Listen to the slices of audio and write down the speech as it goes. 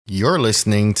You're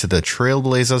listening to the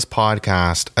Trailblazers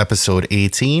Podcast, episode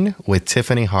 18 with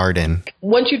Tiffany Harden.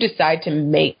 Once you decide to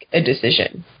make a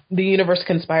decision, the universe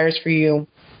conspires for you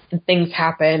and things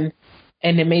happen.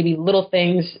 And it may be little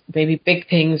things, maybe big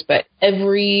things, but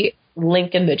every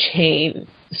link in the chain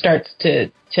starts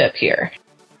to appear.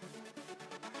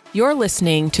 You're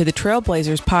listening to the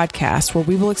Trailblazers Podcast, where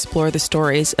we will explore the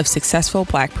stories of successful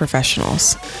Black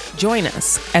professionals. Join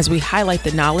us as we highlight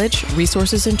the knowledge,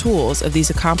 resources, and tools of these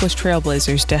accomplished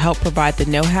trailblazers to help provide the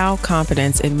know-how,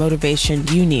 confidence, and motivation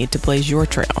you need to blaze your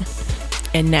trail.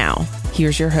 And now,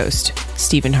 here's your host,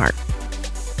 Stephen Hart.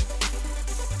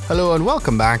 Hello and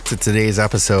welcome back to today's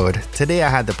episode. Today I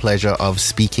had the pleasure of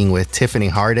speaking with Tiffany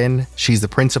Harden. She's the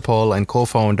principal and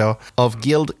co-founder of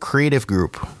Guild Creative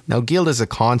Group. Now, Guild is a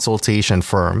consultation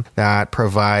firm that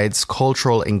provides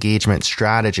cultural engagement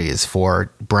strategies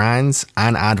for brands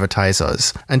and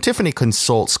advertisers. And Tiffany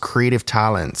consults creative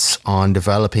talents on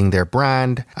developing their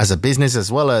brand as a business,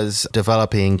 as well as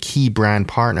developing key brand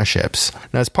partnerships.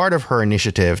 Now, as part of her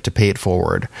initiative to pay it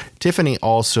forward, Tiffany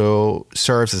also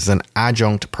serves as an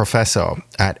adjunct professor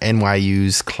at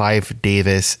NYU's Clive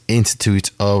Davis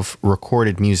Institute of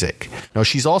Recorded Music. Now,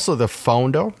 she's also the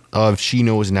founder of She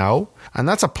Knows Now, and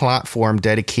that's a platform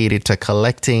dedicated to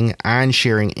collecting and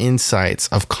sharing insights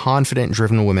of confident,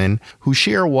 driven women who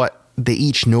share what they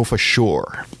each know for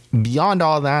sure. Beyond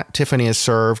all that, Tiffany has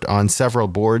served on several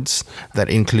boards that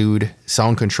include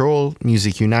Sound Control,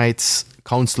 Music Unites,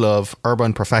 Council of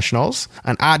Urban Professionals,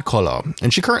 and AdColor,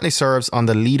 and she currently serves on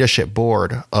the leadership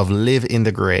board of Live in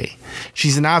the Gray.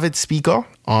 She's an avid speaker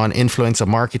on influencer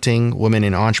marketing, women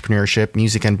in entrepreneurship,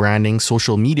 music and branding,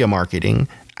 social media marketing,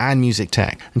 and music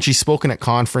tech. And she's spoken at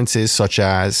conferences such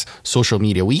as Social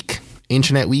Media Week,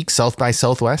 Internet Week, South by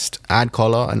Southwest,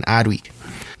 AdColor, and Adweek.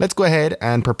 Let's go ahead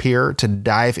and prepare to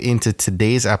dive into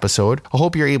today's episode. I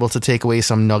hope you're able to take away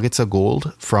some nuggets of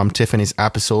gold from Tiffany's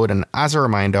episode. And as a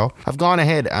reminder, I've gone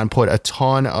ahead and put a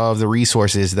ton of the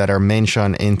resources that are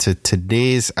mentioned into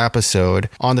today's episode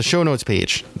on the show notes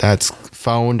page. That's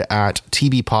found at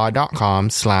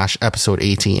tbpod.com/episode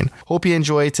 18. Hope you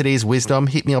enjoyed today's wisdom.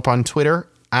 Hit me up on Twitter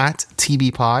at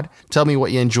tbpod. Tell me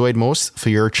what you enjoyed most for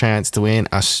your chance to win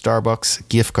a Starbucks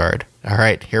gift card. All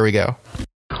right, here we go.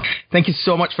 Thank you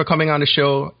so much for coming on the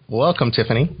show. Welcome,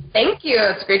 Tiffany. Thank you.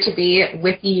 It's great to be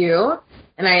with you.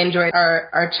 And I enjoyed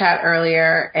our chat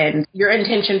earlier. And your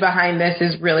intention behind this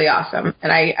is really awesome.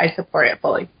 And I support it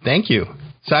fully. Thank you.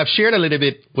 So I've shared a little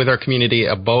bit with our community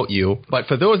about you, but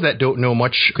for those that don't know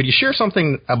much, could you share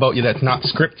something about you that's not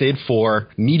scripted for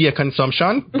media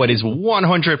consumption, but is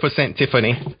 100%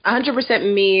 Tiffany?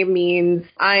 100% me means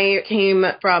I came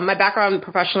from, my background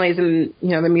professionally is in,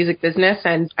 the music business,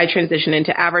 and I transitioned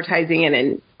into advertising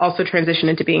and also transitioned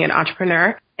into being an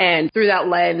entrepreneur. And through that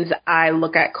lens, I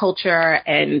look at culture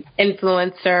and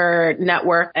influencer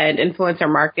network and influencer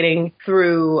marketing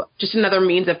through just another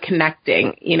means of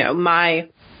connecting.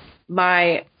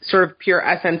 My sort of pure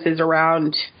essence is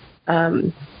around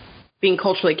being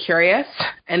culturally curious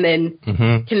and then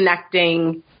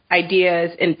connecting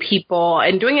ideas and people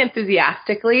and doing it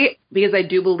enthusiastically, because I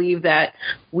do believe that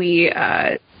we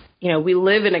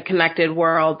live in a connected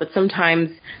world, but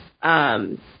sometimes,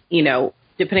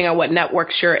 depending on what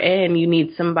networks you're in, you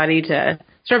need somebody to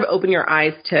sort of open your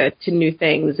eyes to new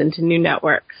things and to new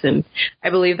networks. And I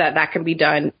believe that can be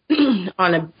done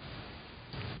on a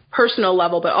personal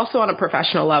level, but also on a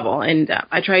professional level. And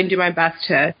I try and do my best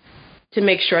to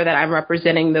make sure that I'm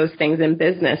representing those things in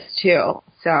business too.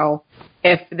 So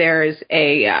if there's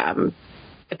an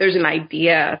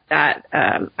idea that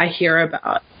I hear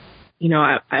about,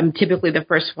 I'm typically the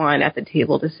first one at the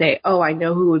table to say, oh, I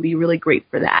know who would be really great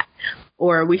for that.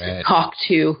 Or we should talk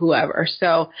to whoever.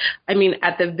 So,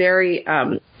 at the very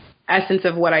essence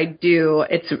of what I do,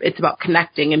 it's about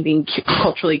connecting and being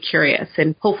culturally curious,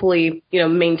 and hopefully,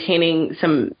 maintaining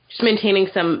some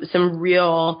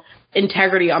real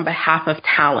integrity on behalf of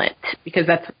talent, because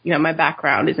that's, my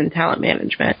background is in talent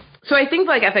management. So I think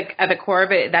at the core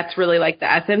of it, that's really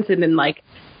the essence. And then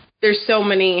there's so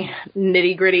many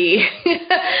nitty gritty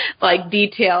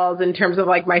details in terms of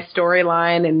my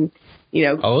storyline and,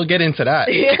 Oh, we'll get into that.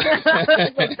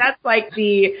 That's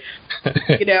the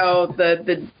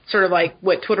sort of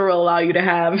what Twitter will allow you to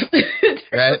have.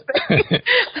 Right.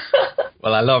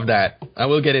 Well, I love that. I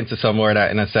will get into some more of that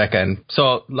in a second.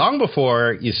 So long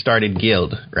before you started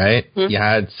Guild, right? Mm-hmm. You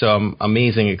had some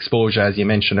amazing exposure, as you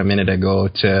mentioned a minute ago,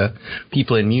 to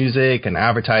people in music and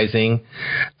advertising.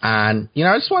 And,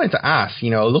 I just wanted to ask,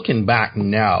 looking back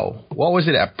now, what was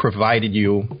it that provided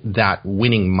you that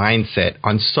winning mindset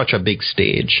on such a big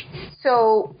stage?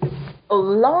 So a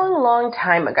long, long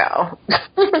time ago,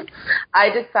 I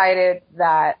decided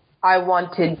that I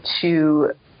wanted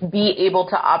to be able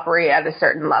to operate at a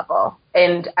certain level.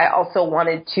 And I also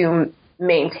wanted to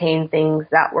maintain things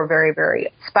that were very,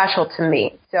 very special to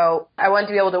me. So I wanted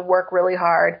to be able to work really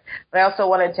hard, but I also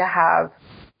wanted to have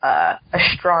a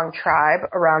strong tribe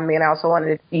around me. And I also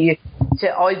wanted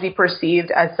to always be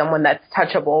perceived as someone that's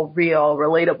touchable, real,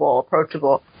 relatable,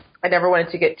 approachable. I never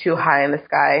wanted to get too high in the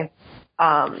sky.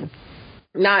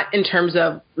 Not in terms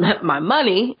of my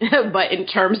money, but in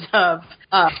terms of,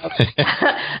 but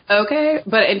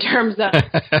in terms of,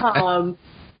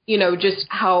 just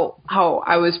how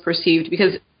I was perceived,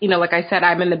 because, like I said,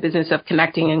 I'm in the business of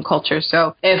connecting in culture.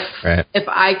 So if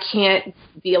I can't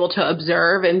be able to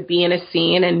observe and be in a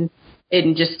scene and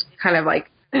just kind of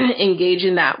like engage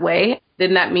in that way,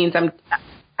 then that means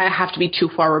I have to be too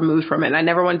far removed from it. And I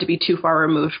never wanted to be too far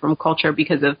removed from culture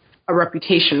because of a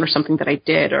reputation or something that I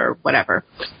did or whatever.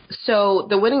 So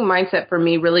the winning mindset for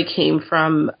me really came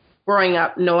from growing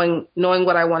up, knowing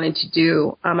what I wanted to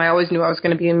do. I always knew I was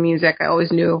going to be in music. I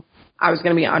always knew I was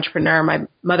going to be an entrepreneur. My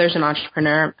mother's an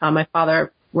entrepreneur. My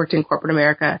father worked in corporate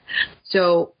America.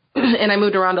 So, and I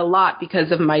moved around a lot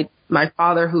because of my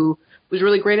father, who was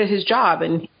really great at his job.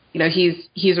 And,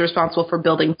 he's responsible for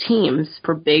building teams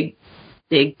for big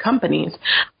companies.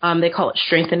 They call it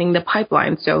strengthening the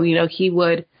pipeline. So,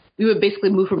 we would basically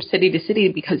move from city to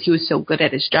city because he was so good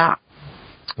at his job.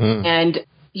 And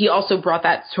he also brought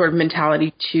that sort of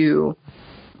mentality to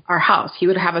our house. He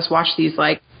would have us watch things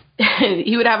like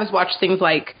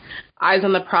Eyes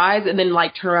on the Prize, and then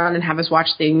like turn around and have us watch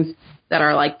things that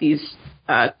are like these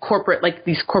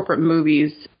corporate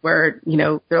movies where,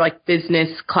 they're like business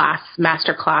class,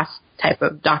 master class type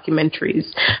of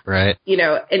documentaries. Right.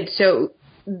 And so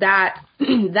that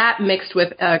mixed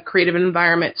with a creative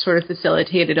environment sort of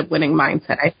facilitated a winning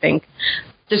mindset, I think,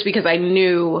 just because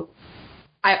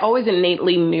I always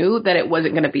innately knew that it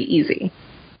wasn't going to be easy.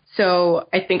 So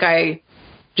I think I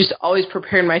just always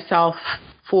prepared myself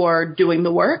for doing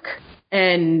the work,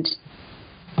 and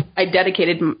I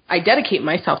dedicate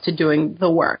myself to doing the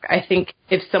work. I think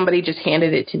if somebody just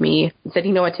handed it to me and said,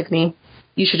 what, Tiffany,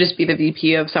 you should just be the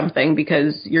VP of something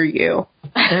because you're you.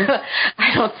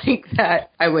 I don't think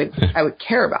that I would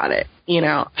care about it,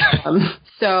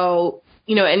 So,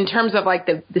 in terms of like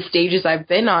the stages I've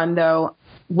been on, though,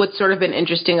 what's sort of been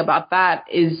interesting about that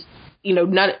is,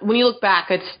 when you look back,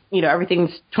 it's,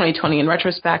 everything's 2020 in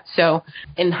retrospect. So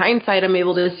in hindsight, I'm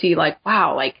able to see like,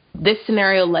 wow, like this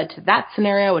scenario led to that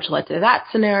scenario, which led to that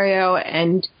scenario.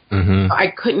 And I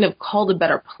couldn't have called a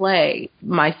better play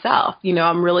myself.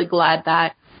 I'm really glad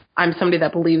that I'm somebody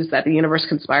that believes that the universe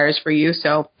conspires for you.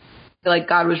 So I feel like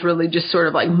God was really just sort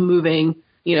of like moving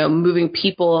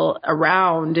people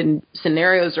around and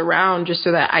scenarios around just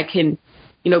so that I can,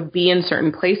 be in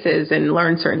certain places and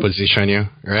learn certain position you,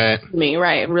 right?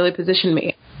 Really position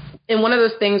me. And one of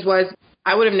those things was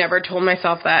I would have never told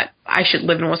myself that I should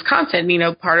live in Wisconsin.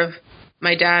 Part of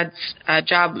my dad's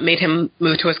job made him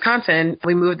move to Wisconsin.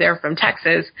 We moved there from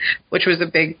Texas, which was a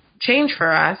big change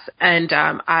for us. And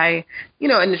I,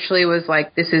 initially was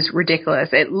like, this is ridiculous.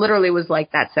 It literally was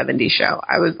like that 70s show.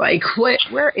 I was like,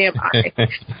 where am I?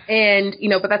 And,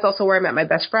 but that's also where I met my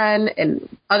best friend and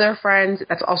other friends.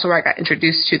 That's also where I got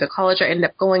introduced to the college I ended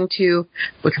up going to,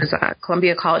 which was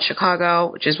Columbia College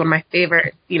Chicago, which is one of my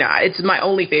favorite, it's my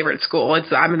only favorite school.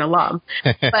 I'm an alum.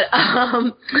 But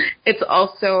it's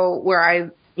also where I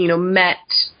met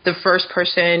the first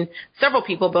person, several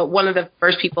people, but one of the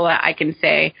first people that I can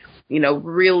say,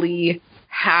 really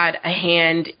had a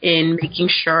hand in making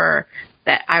sure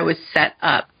that I was set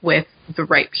up with the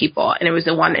right people. And it was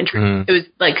the one, it was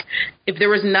like, if there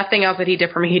was nothing else that he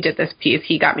did for me, he did this piece.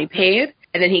 He got me paid,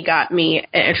 and then he got me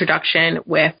an introduction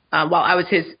with, while I was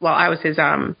his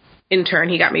intern,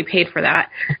 he got me paid for that.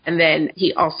 And then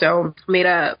he also made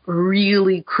a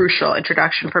really crucial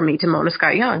introduction for me to Mona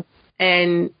Scott Young.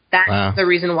 And that's the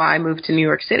reason why I moved to New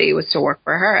York City, was to work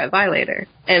for her at Violator.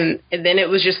 And then it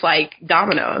was just like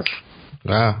dominoes.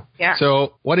 Wow. Yeah.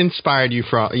 So what inspired you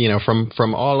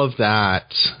from all of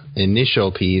that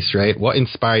initial piece, right? What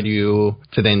inspired you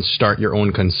to then start your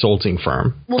own consulting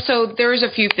firm? Well, so there's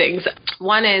a few things.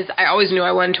 One is I always knew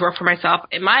I wanted to work for myself.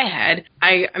 In my head,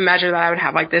 I imagined that I would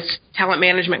have like this talent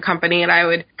management company, and I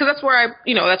would, because that's where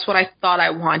that's what I thought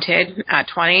I wanted at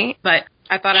 20. But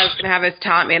I thought I was going to have this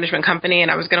talent management company,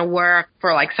 and I was going to work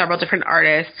for like several different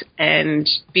artists and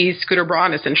be Scooter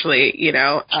Braun, essentially,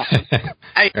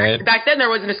 Right. Back then there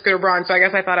wasn't a Scooter Braun, so I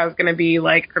guess I thought I was going to be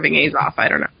like Irving Azoff. I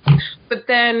don't know. But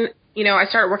then, I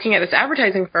started working at this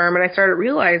advertising firm, and I started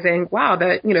realizing, wow,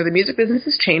 that, the music business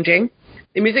is changing.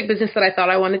 The music business that I thought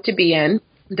I wanted to be in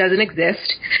doesn't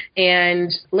exist. And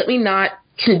let me not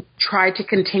try to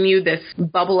continue this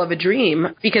bubble of a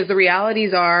dream, because the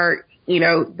realities are,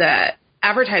 that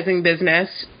advertising business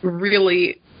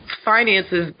really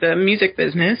finances the music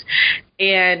business,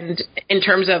 and in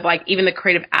terms of like even the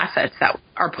creative assets that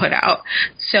are put out.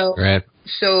 So, right.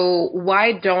 So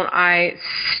why don't I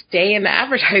stay in the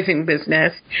advertising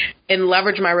business and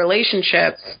leverage my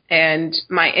relationships and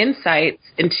my insights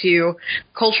into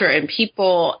culture and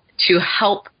people to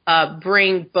help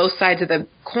bring both sides of the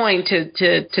coin to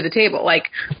the table? Like,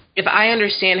 if I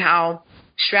understand how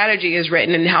strategy is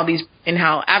written and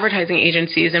how advertising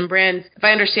agencies and brands, if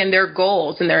I understand their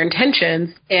goals and their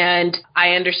intentions, and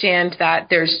I understand that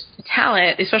there's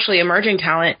talent, especially emerging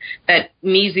talent, that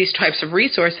needs these types of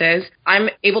resources, I'm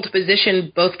able to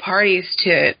position both parties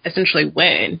to essentially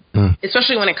win,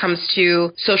 especially when it comes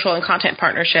to social and content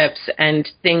partnerships and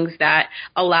things that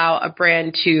allow a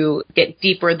brand to get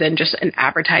deeper than just an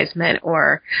advertisement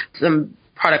or some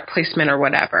product placement or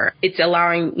whatever. It's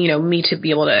allowing, me to be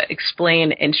able to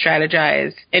explain and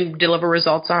strategize and deliver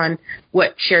results on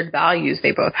what shared values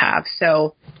they both have.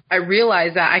 So I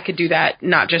realized that I could do that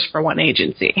not just for one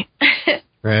agency.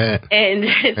 Right. And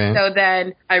so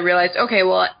then I realized, okay,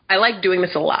 well, I like doing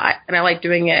this a lot, and I like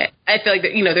doing it. I feel like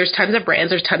that, there's tons of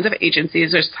brands, there's tons of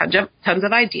agencies, there's tons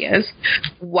of ideas.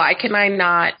 Why can I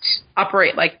not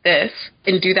operate like this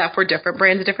and do that for different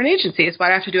brands and different agencies? Why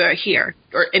do I have to do it here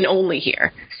and only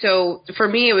here? So for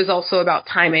me, it was also about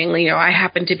timing. I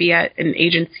happened to be at an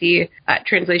agency at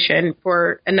Translation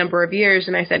for a number of years,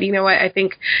 and I said, you know what? I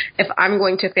think if I'm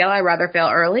going to fail, I'd rather fail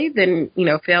early than,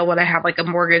 fail when I have like a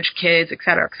mortgage, kids, et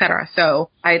cetera, et cetera. So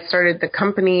I had started the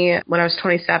company when I was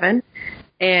 27.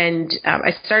 And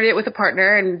I started it with a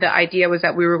partner, and the idea was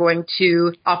that we were going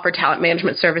to offer talent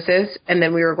management services, and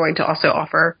then we were going to also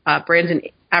offer brands and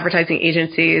advertising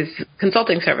agencies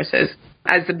consulting services.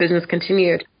 As the business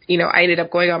continued, I ended up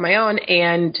going on my own,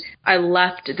 and I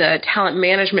left the talent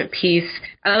management piece,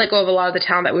 and I let go of a lot of the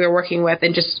talent that we were working with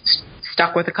and just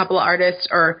stuck with a couple of artists,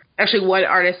 or actually one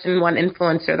artist and one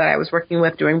influencer that I was working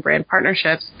with doing brand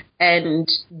partnerships, and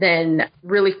then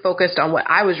really focused on what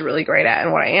I was really great at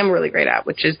and what I am really great at,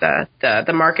 which is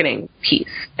the marketing piece.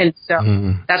 And so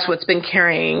that's what's been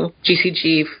carrying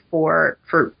GCG for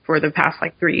the past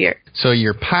like 3 years. So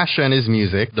your passion is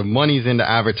music, the money's in the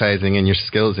advertising, and your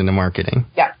skills in the marketing.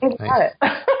 Yeah, you got it.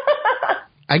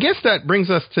 I guess that brings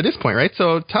us to this point, right?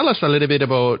 So tell us a little bit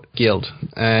about Guild,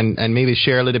 and maybe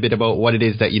share a little bit about what it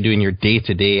is that you do in your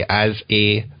day-to-day as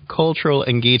a cultural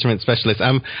engagement specialist.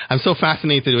 I'm so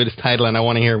fascinated with this title, and I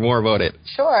want to hear more about it.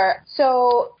 Sure.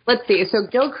 So let's see. So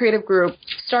Guild Creative Group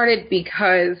started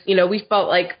because, we felt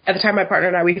like, at the time my partner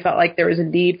and I, we felt like there was a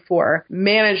need for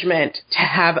management to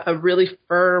have a really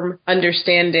firm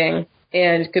understanding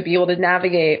and could be able to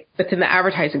navigate within the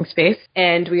advertising space.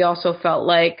 And we also felt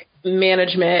like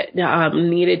management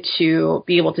needed to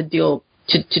be able to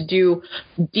do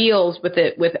deals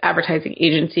with advertising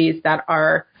agencies that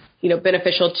are,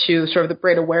 beneficial to sort of the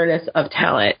brand awareness of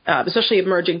talent, especially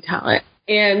emerging talent.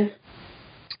 And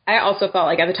I also felt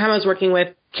like at the time I was working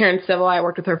with Karen Civil, I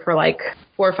worked with her for like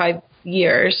 4 or 5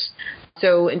 years.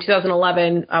 So in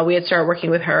 2011, we had started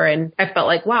working with her, and I felt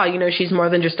like, wow, she's more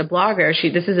than just a blogger.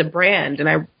 This is a brand. And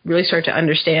I really started to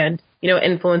understand,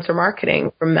 influencer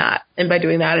marketing from that. And by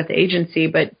doing that at the agency,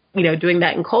 but, doing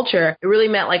that in culture, it really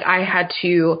meant like I had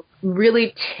to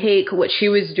really take what she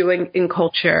was doing in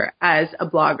culture as a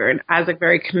blogger and as a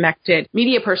very connected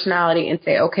media personality and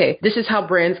say, okay, this is how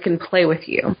brands can play with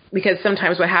you. Because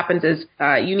sometimes what happens is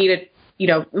you need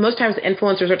most times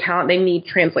influencers or talent, they need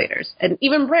translators. And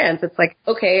even brands, it's like,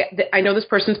 okay, I know this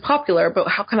person's popular, but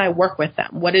how can I work with them?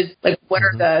 What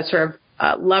are the sort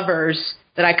of levers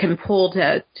that I can pull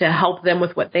to help them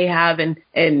with what they have, and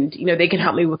they can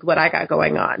help me with what I got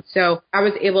going on. So I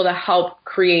was able to help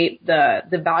create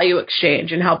the value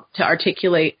exchange and help to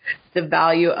articulate the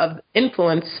value of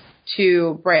influence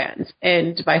to brands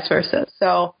and vice versa.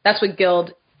 So that's what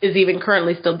Guild is even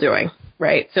currently still doing.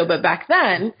 right? So, but back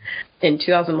then, in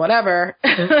 2000 whatever,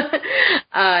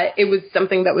 it was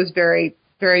something that was very,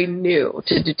 very new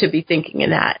to be thinking in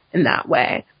that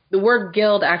way. The word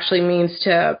gild actually means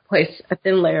to place a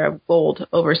thin layer of gold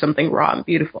over something raw and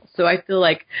beautiful. So I feel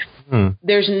like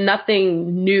there's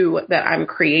nothing new that I'm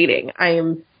creating. I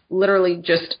am literally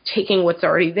just taking what's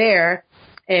already there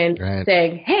and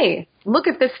saying, hey, look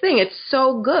at this thing. It's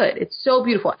so good. It's so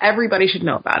beautiful. Everybody should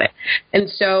know about it. And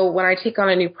so when I take on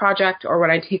a new project, or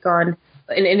when I take on,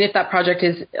 and if that project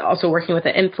is also working with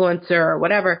an influencer or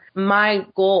whatever, my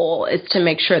goal is to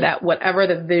make sure that whatever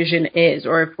the vision is,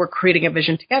 or if we're creating a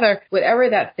vision together, whatever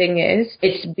that thing is,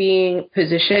 it's being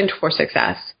positioned for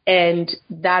success. And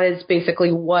that is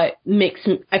basically what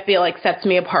I feel like sets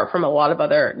me apart from a lot of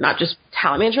other, not just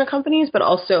talent management companies, but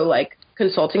also like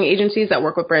consulting agencies that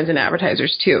work with brands and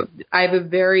advertisers too. I have a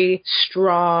very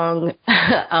strong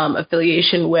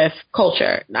affiliation with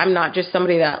culture. I'm not just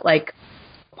somebody that like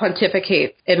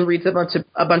pontificates and reads a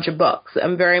bunch of books.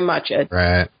 I'm very much in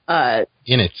it,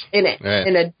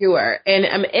 and a doer, and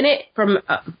I'm in it from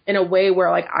in a way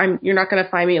where like you're not going to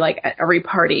find me like at every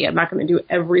party. I'm not going to do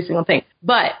every single thing,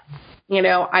 but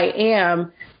I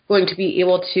am going to be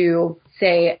able to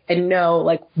say and know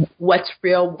like what's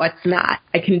real, what's not.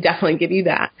 I can definitely give you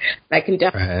that. I can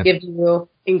definitely give you,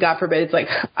 and God forbid, it's like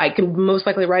I can most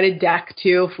likely write a deck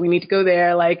too if we need to go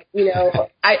there. Like,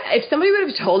 if somebody would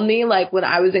have told me like when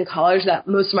I was in college that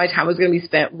most of my time was going to be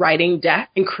spent writing decks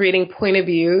and creating point of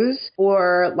views,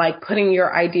 or like putting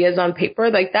your ideas on paper,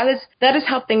 like that is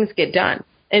how things get done.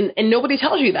 And nobody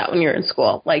tells you that when you're in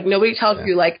school. Like nobody tells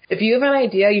you like, if you have an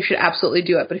idea, you should absolutely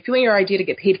do it. But if you want your idea to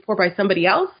get paid for by somebody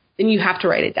else, then you have to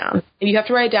write it down. And you have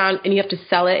to write it down, and you have to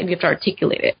sell it, and you have to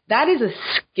articulate it. That is a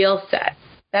skill set.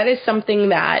 That is something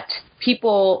that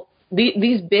people,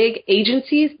 these big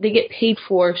agencies, they get paid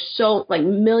for so like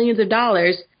millions of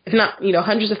dollars, if not,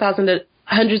 hundreds of thousands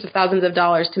of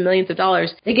dollars to millions of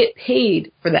dollars. They get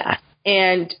paid for that.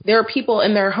 And there are people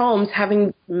in their homes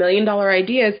having $1 million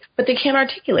ideas, but they can't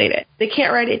articulate it. They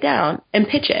can't write it down and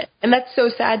pitch it. And that's so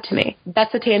sad to me.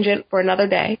 That's a tangent for another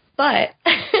day. But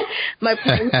my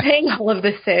point in saying all of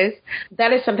this is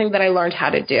that is something that I learned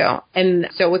how to do. And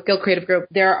so with Gild Creative Group,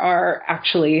 there are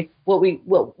actually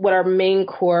what our main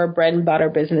core bread and butter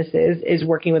business is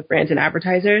working with brands and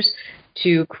advertisers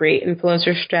to create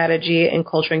influencer strategy and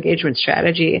culture engagement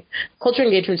strategy. Culture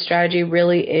engagement strategy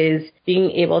really is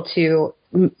being able to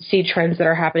see trends that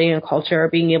are happening in culture,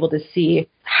 being able to see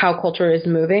how culture is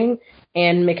moving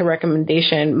and make a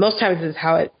recommendation. Most times this is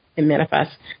how it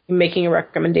manifests, making a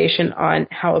recommendation on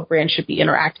how a brand should be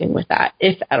interacting with that,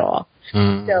 if at all.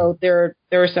 So there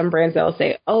are some brands that will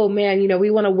say, oh man, we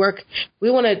want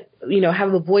to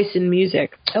have a voice in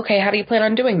music. Okay, how do you plan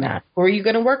on doing that? Who are you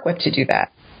going to work with to do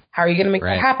that? How are you going to make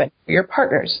that happen for your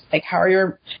partners? Like, how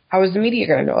is the media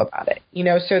going to know about it?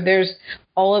 So there's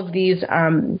all of these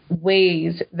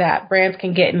ways that brands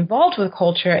can get involved with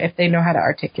culture if they know how to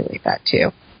articulate that too.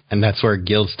 And that's where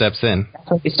Gild steps in.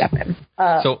 That's where we step in.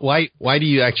 So why do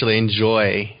you actually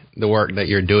enjoy the work that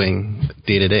you're doing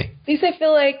day to day? Because I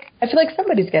feel like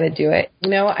somebody's got to do it.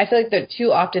 I feel like that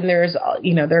too often there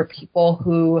are people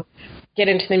who get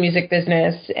into the music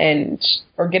business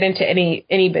or get into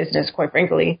any business, quite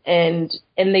frankly, and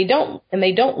they don't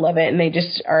love it, and they're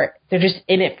just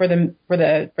in it for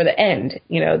the end.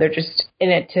 They're just in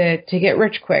it to get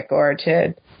rich quick, or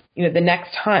to the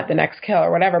next hunt, the next kill,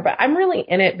 or whatever. But I'm really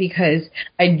in it because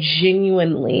I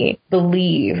genuinely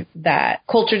believe that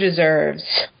culture deserves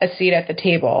a seat at the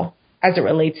table as it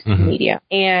relates to media.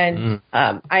 And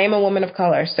I am a woman of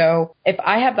color, so if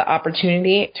I have the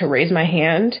opportunity to raise my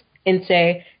hand and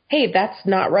say, hey, that's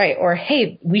not right, or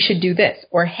hey, we should do this,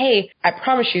 or hey, I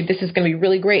promise you this is going to be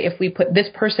really great if we put this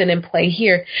person in play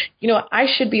here. I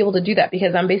should be able to do that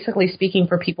because I'm basically speaking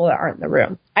for people that aren't in the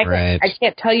room. I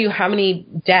can't tell you how many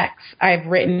decks I've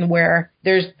written where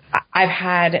I've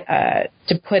had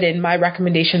to put in my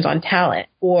recommendations on talent,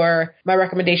 or my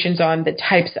recommendations on the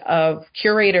types of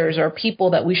curators or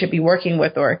people that we should be working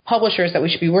with, or publishers that we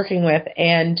should be working with.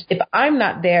 And if I'm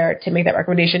not there to make that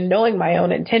recommendation, knowing my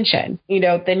own intention,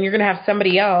 then you're going to have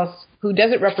somebody else who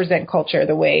doesn't represent culture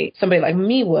the way somebody like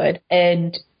me would,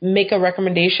 and make a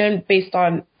recommendation based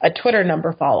on a Twitter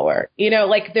number follower.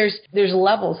 There's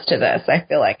levels to this, I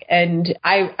feel like. And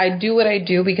I do what I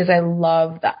do because I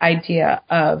love the idea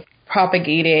of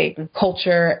propagating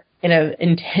culture in an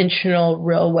intentional,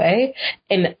 real way,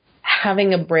 and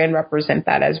having a brand represent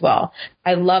that as well.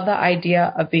 I love the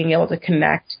idea of being able to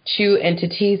connect two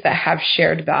entities that have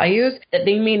shared values that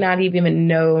they may not even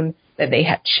known that they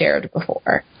had shared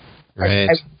before. Right.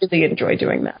 I really enjoy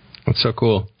doing that. That's so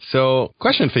cool. So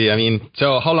question for you. I mean,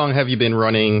 so how long have you been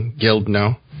running Guild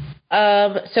now?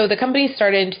 So the company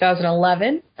started in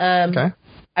 2011. Okay.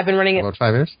 I've been running it about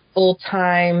 5 years full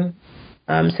time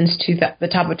since the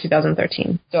top of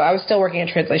 2013. So I was still working in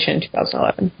translation in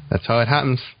 2011. That's how it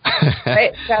happens.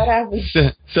 Right, that's how it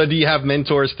happens. So do you have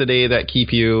mentors today that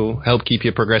help keep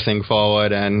you progressing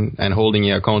forward and holding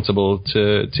you accountable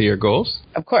to your goals?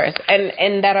 Of course.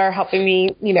 And that are helping me,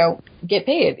 get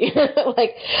paid.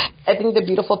 Like, I think the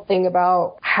beautiful thing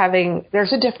about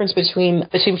there's a difference between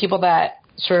people that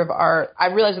sort of I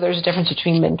realize that there's a difference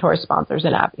between mentors, sponsors,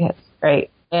 and advocates, right?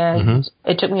 And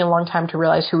it took me a long time to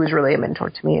realize who was really a mentor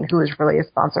to me and who was really a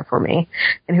sponsor for me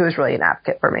and who was really an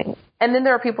advocate for me. And then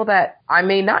there are people that I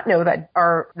may not know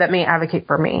that may advocate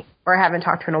for me, or I haven't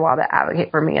talked to in a while that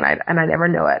advocate for me, and I never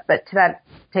know it. But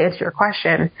to answer your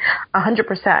question,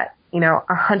 100%.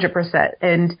 100%.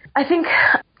 And I think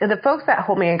the folks that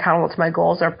hold me accountable to my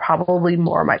goals are probably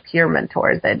more my peer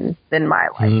mentors than my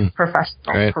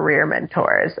professional career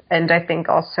mentors. And I think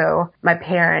also my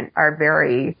parents are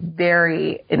very,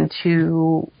 very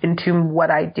into what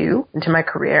I do, into my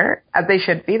career, as they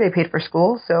should be. They paid for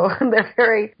school, so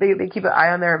they keep an eye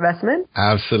on their investment.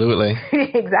 Absolutely.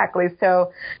 Exactly.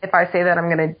 So if I say that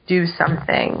I'm going to do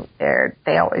something,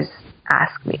 they always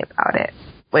ask me about it,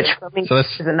 which for me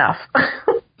is enough.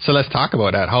 So let's talk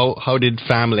about that. How did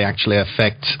family actually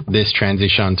affect this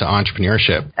transition to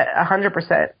entrepreneurship?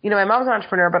 100%. My mom's an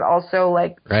entrepreneur, but also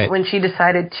when she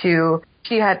decided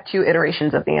she had 2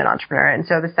 iterations of being an entrepreneur. And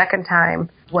so the second time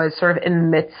was sort of in the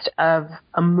midst of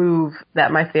a move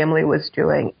that my family was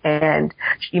doing. And,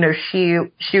 she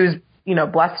was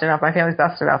blessed enough. My family's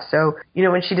blessed enough. So,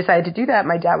 when she decided to do that,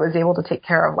 my dad was able to take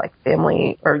care of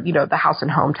family or, the house and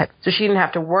home type. So she didn't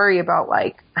have to worry about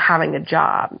having a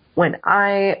job. When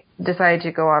I decided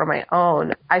to go out on my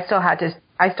own, I still had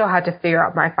to figure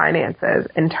out my finances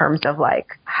in terms of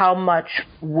how much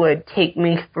would take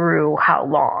me through how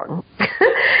long,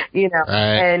 Right.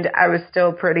 And I was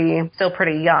still pretty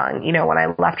young. When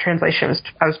I left translation,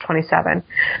 I was 27.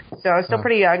 So I was still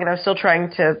pretty young, and I was still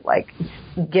trying to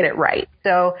get it right.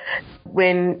 So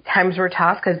when times were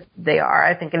tough, because they are,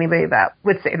 I think anybody that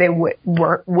would say they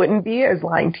wouldn't be is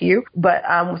lying to you. But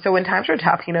so when times were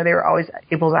tough, they were always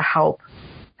able to help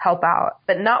out,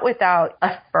 but not without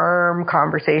a firm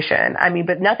conversation.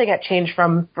 But nothing had changed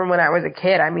from when I was a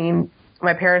kid.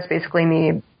 My parents basically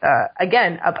need,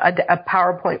 again, a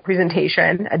PowerPoint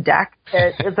presentation, a deck.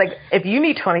 It's if you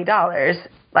need $20,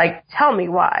 tell me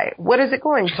why. What is it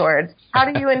going towards?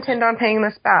 How do you intend on paying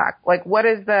this back? What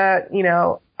is the,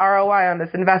 ROI on this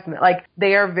investment?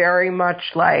 They are very much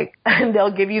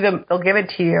they'll give it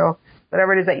to you,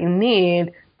 whatever it is that you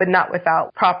need, but not without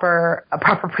a proper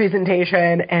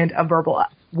presentation and a verbal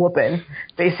whooping,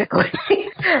 basically.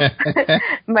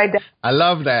 My dad. I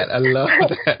love that.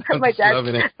 My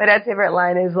dad's favorite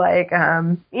line is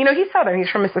he's Southern. He's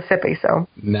from Mississippi, so.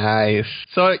 Nice.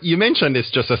 So you mentioned this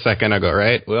just a second ago,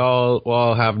 right? We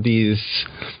all have these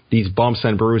bumps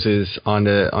and bruises on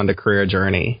the career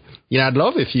journey. I'd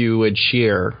love if you would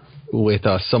share with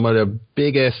us some of the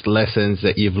biggest lessons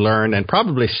that you've learned and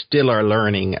probably still are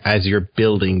learning as you're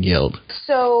building Guild.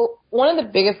 So one of the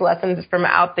biggest lessons from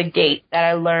out the gate that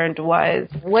I learned was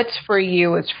what's for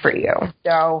you is for you.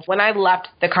 So when I left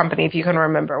the company, if you can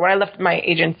remember, when I left my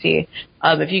agency,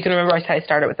 if you can remember, I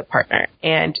started with a partner,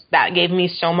 and that gave me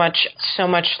so much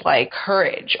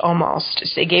courage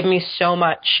almost. It gave me so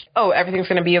much, everything's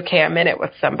going to be okay. I'm in it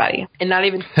with somebody. And not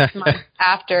even 6 months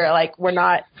after, we're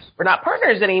not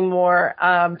partners anymore.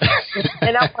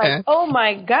 And I'm like, oh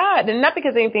my God. And not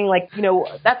because anything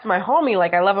that's my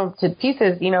homie. I love him to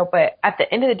pieces, but at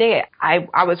the end of the day,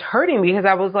 I was hurting because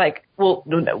I was like, well,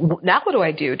 now what do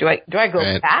I do? Do I go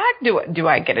back? Do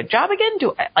I get a job again?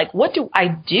 What do I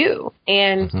do?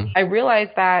 And I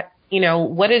realized that,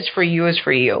 what is for you is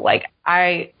for you.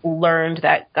 I learned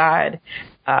that God,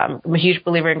 I'm a huge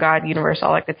believer in God, universe,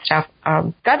 all that good stuff.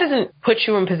 God doesn't put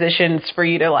you in positions for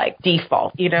you to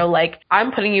default,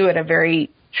 I'm putting you in a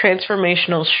very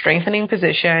transformational, strengthening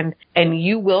position, and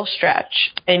you will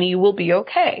stretch and you will be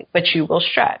okay, but you will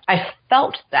stretch. I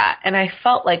felt that, and I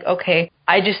felt okay,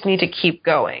 I just need to keep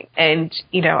going. And,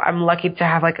 I'm lucky to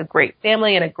have a great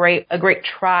family and a great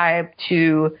tribe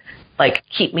to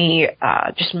keep me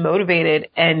just motivated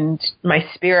and my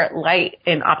spirit light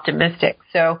and optimistic.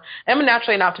 So I'm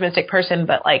naturally an optimistic person,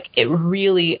 but it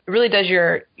really does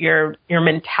your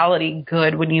mentality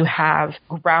good when you have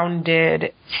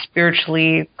grounded,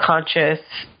 spiritually conscious,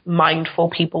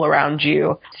 mindful people around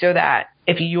you, so that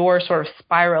if you're sort of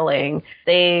spiraling,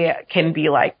 they can be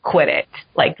like, quit it,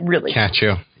 like really catch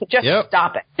you. Just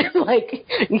stop it. Like,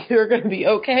 you're going to be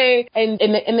okay. And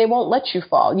they won't let you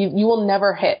fall. You will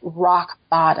never hit rock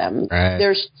bottom. Right.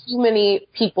 There's too many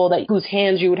people whose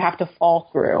hands you would have to fall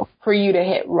through for you to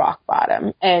hit rock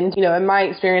bottom. And, you know, in my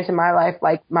experience in my life,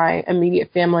 like my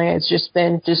immediate family has just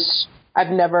been I've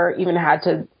never even had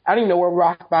to, I don't even know where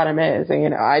rock bottom is. And, you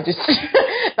know,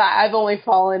 I've only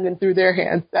fallen in through their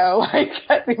hands. So like,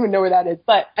 I don't even know where that is.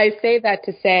 But I say that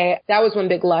to say that was one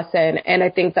big lesson. And I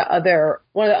think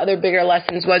one of the other bigger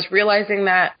lessons was realizing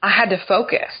that I had to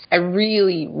focus. I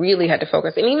really, really had to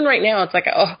focus. And even right now, it's like,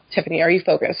 oh, Tiffany, are you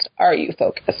focused? Are you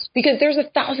focused? Because there's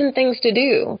 1,000 things to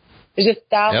do. There's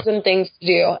 1,000 things to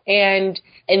do. And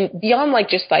beyond like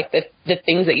just like the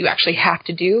things that you actually have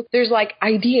to do, there's like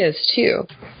ideas too.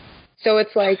 So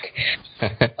it's like,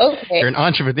 okay. You're an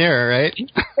entrepreneur, right?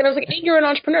 And I was like, hey, you're an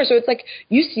entrepreneur. So it's like,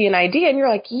 you see an idea and you're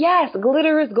like, yes,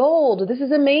 glitter is gold. This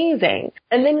is amazing.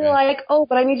 And then you're like, oh,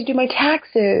 but I need to do my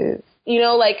taxes. You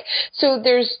know, like, so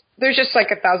there's just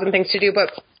like 1,000 things to do.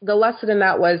 But the lesson in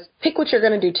that was pick what you're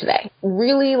going to do today.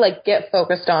 Really like get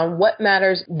focused on what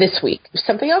matters this week.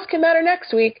 Something else can matter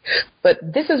next week, but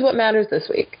this is what matters this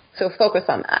week. So focus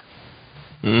on that.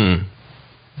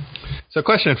 So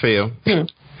question for you.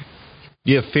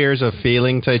 Do you have fears of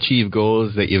failing to achieve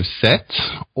goals that you've set,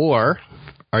 or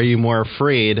are you more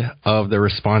afraid of the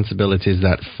responsibilities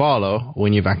that follow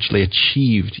when you've actually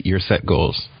achieved your set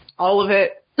goals? All of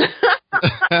it.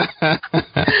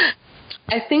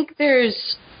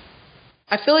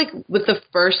 I feel like with the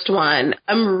first one,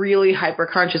 I'm really hyper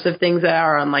conscious of things that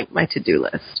are on like my to-do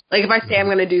list. Like if I say I'm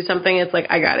going to do something, it's like,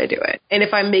 I got to do it. And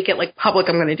if I make it like public,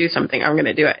 I'm going to do something, I'm going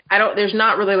to do it. There's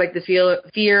not really like this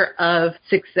fear of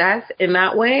success in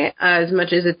that way, as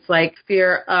much as it's like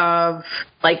fear of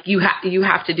like, you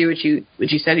have to do what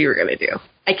you said you were going to do.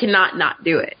 I cannot not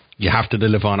do it. You have to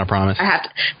deliver on a promise. I have to.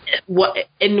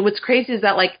 And what's crazy is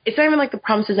that like, it's not even like the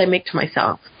promises I make to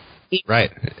myself.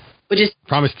 Right. Which is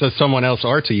promise to someone else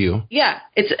or to you. Yeah.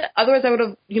 Otherwise I would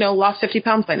have, lost 50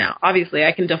 pounds by now. Obviously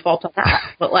I can default on that,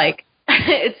 but like,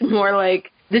 it's more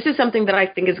like, this is something that I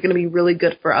think is going to be really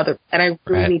good for others. And I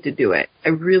really need to do it. I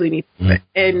really need to do it.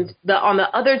 And on the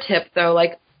other tip though,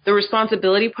 like the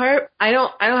responsibility part, I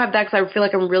don't have that because I feel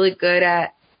like I'm really good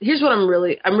at, I'm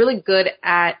really good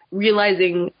at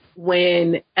realizing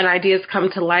when an idea has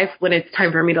come to life, when it's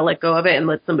time for me to let go of it and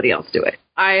let somebody else do it.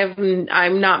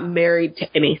 I'm not married to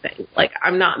anything. Like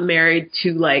I'm not married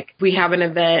to like, we have an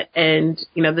event and,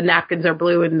 the napkins are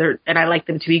blue and I like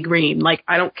them to be green. Like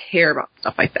I don't care about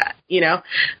stuff like that, There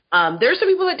are some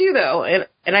people that do though,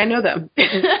 and I know them.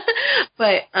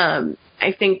 But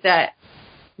I think that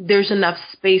there's enough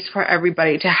space for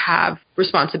everybody to have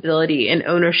responsibility and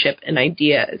ownership and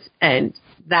ideas, and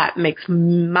that makes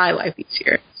my life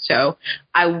easier. So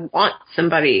I want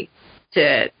somebody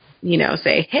to,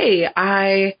 say, hey,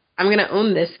 I'm going to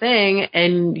own this thing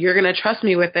and you're going to trust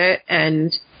me with it.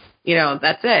 And,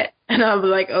 that's it. And I'll be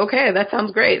like, okay, that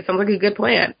sounds great. Sounds like a good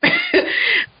plan.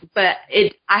 But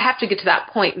I have to get to that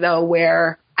point though,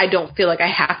 where I don't feel like I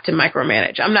have to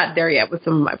micromanage. I'm not there yet with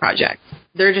some of my projects.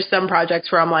 There are just some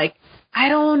projects where I'm like, I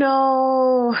don't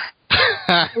know.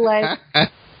 Like,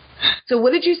 so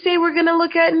what did you say we're going to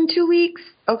look at in 2 weeks?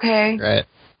 Okay. Right.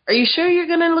 Are you sure you're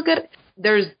going to look at it?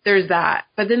 There's that.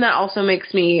 But then that also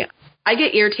makes me, I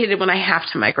get irritated when I have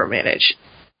to micromanage.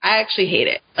 I actually hate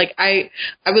it. Like I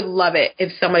would love it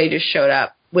if somebody just showed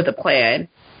up with a plan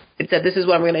and said, this is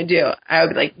what I'm going to do. I would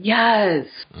be like, yes,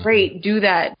 great, do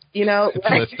that.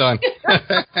 It's done.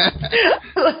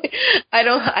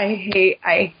 I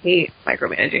hate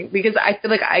micromanaging because I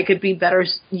feel like I could be better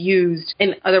used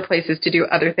in other places to do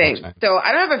other things. Okay. So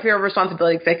I don't have a fear of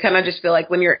responsibility because I kind of just feel like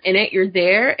when you're in it, you're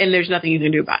there and there's nothing you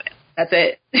can do about it. That's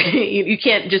it. You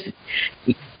can't just,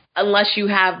 unless you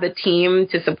have the team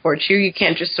to support you, you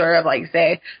can't just sort of like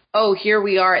say, oh, here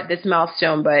we are at this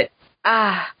milestone, but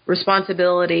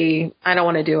responsibility, I don't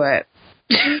want to do it.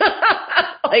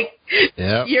 Like,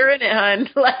 yep. You're in it, hon.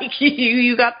 Like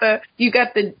you got the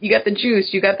juice,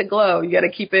 you got the glow. You got to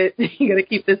keep it. You got to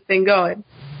keep this thing going.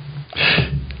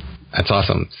 That's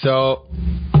awesome. So,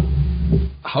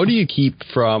 how do you keep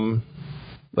from,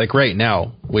 like right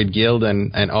now with Guild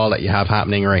and all that you have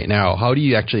happening right now, how do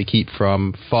you actually keep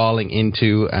from falling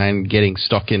into and getting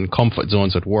stuck in comfort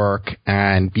zones at work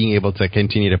and being able to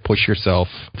continue to push yourself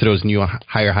to those new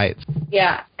higher heights?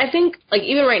 Yeah, I think like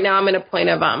even right now I'm in a point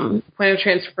of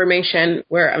transformation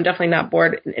where I'm definitely not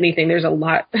bored in anything. There's a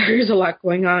lot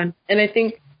going on. And I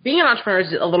think being an entrepreneur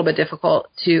is a little bit difficult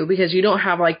too, because you don't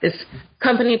have like this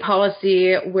company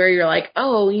policy where you're like,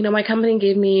 oh, you know, my company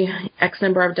gave me X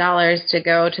number of dollars to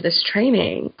go to this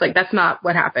training. Like, that's not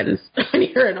what happens when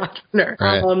you're an entrepreneur.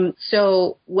 Right.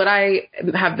 So what I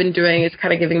have been doing is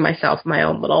kind of giving myself my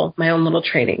own little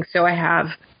training. So I have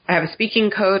a speaking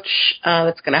coach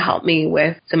that's going to help me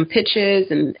with some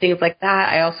pitches and things like that.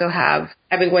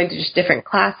 I've been going to just different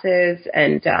classes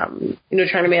and,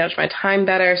 trying to manage my time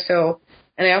better. So,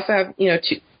 and I also have,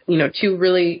 two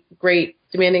really great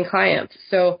demanding clients.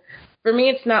 So for me,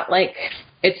 it's not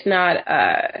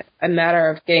a matter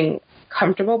of getting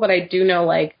comfortable, but I do know,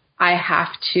 like, I have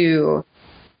to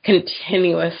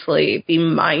continuously be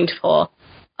mindful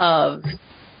of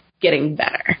getting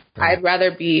better. Right.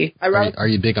 Are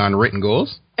you big on written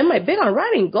goals? Am I big on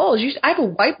writing goals? I have a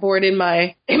whiteboard in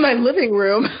my living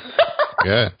room.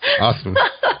 Yeah, awesome.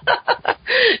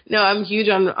 No, I'm huge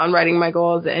on writing my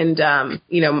goals, and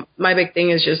my big thing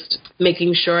is just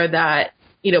making sure that,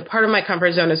 part of my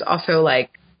comfort zone is also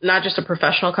like not just a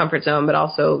professional comfort zone, but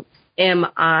also am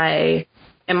I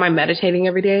meditating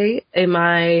every day? Am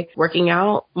I working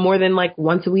out more than like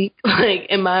once a week?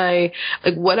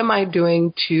 What am I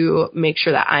doing to make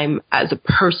sure that I'm, as a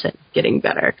person, getting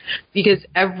better? Because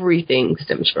everything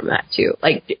stems from that too.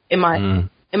 Like, am I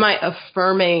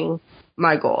affirming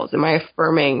my goals? Am I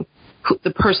affirming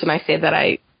the person I say that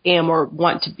I am or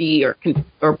want to be or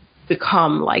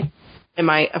become? Like, am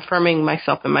I affirming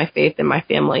myself and my faith and my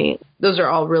family? Those are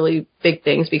all really big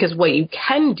things, because what you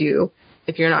can do,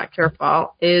 if you're not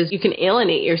careful, is you can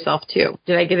alienate yourself too.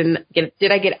 Did I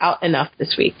get out enough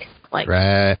this week? Like,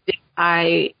 right. Did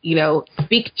I,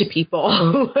 speak to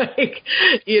people?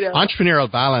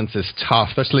 Entrepreneurial balance is tough,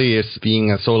 especially as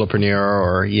being a solopreneur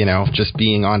or, just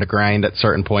being on the grind at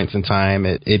certain points in time.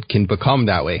 It can become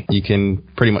that way. You can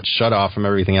pretty much shut off from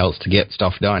everything else to get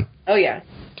stuff done. Oh, yeah.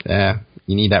 Yeah.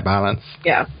 You need that balance.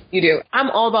 Yeah, you do. I'm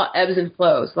all about ebbs and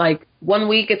flows. Like, one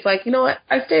week it's like, you know what?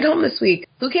 I stayed home this week.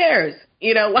 Who cares?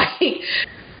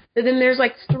 But then there's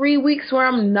like 3 weeks where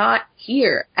I'm not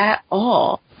here at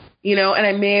all, and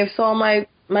I may have saw my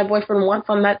boyfriend once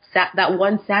on that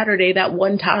one Saturday, that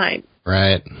one time.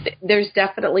 Right. There's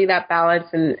definitely that balance,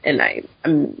 and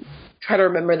I'm trying to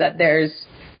remember that there's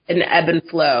an ebb and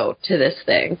flow to this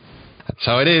thing. That's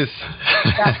how it is.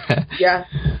 Yeah.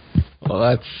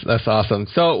 Well, that's awesome.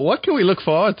 So what can we look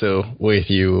forward to with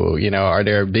you? Are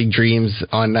there big dreams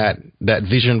on that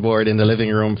vision board in the living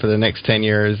room for the next 10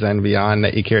 years and beyond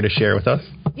that you care to share with us?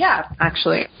 Yeah,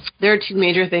 actually. There are two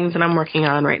major things that I'm working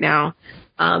on right now.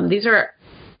 These are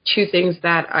two things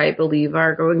that I believe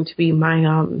are going to be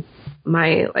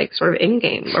my like sort of end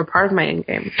game, or part of my end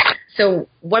game. So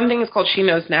one thing is called She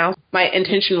Knows Now. My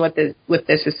intention with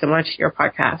this is similar to your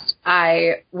podcast.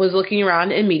 I was looking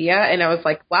around in media and I was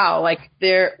like, wow, like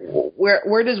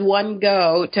where does one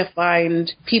go to find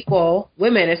people,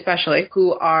 women especially,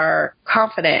 who are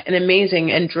confident and amazing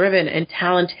and driven and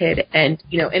talented and,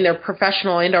 in their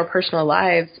professional and or personal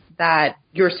lives, that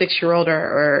your 6-year-old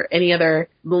or any other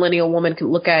millennial woman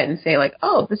can look at and say, like,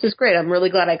 oh, this is great. I'm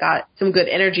really glad I got some good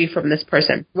energy from this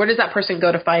person. Where does that person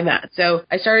go to find that? So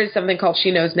I started something called She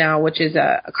Knows Now, which is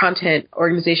a content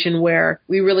organization where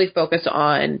we really focus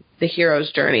on the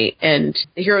hero's journey, and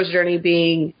the hero's journey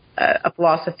being a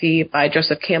philosophy by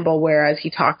Joseph Campbell, whereas he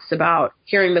talks about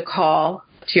hearing the call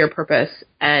to your purpose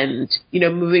and,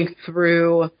 moving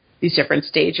through these different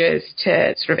stages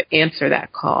to sort of answer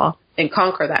that call and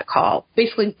conquer that call.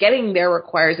 Basically, getting there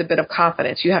requires a bit of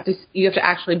confidence. You have to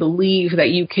actually believe that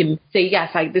you can say,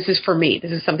 yes, this is for me.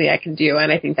 This is something I can do.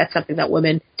 And I think that's something that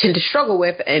women tend to struggle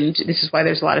with. And this is why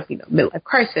there's a lot of, midlife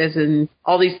crisis and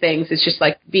all these things. It's just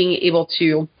like being able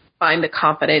to find the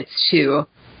confidence to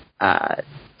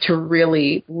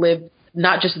really live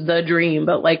not just the dream,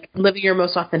 but like living your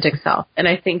most authentic self. And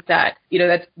I think that,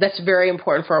 that's very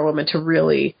important for a woman to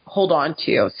really hold on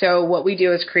to. So what we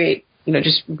do is create,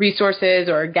 just resources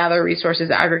or gather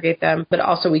resources, aggregate them, but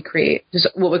also we create just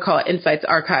what we call an Insights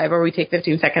Archive, where we take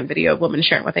 15-second video of women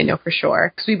sharing what they know for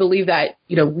sure. Because we believe that,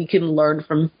 we can learn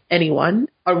from anyone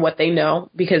on what they know,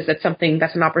 because that's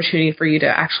an opportunity for you to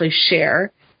actually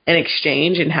share and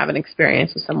exchange and have an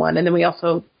experience with someone. And then we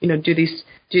also, do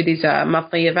these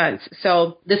monthly events.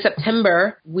 So this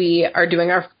September, we are doing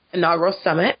our inaugural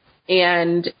summit.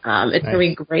 And it's nice. Going to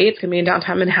be great. It's going to be in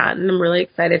downtown Manhattan. I'm really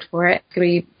excited for it. It's going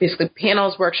to be basically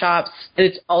panels, workshops, and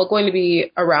it's all going to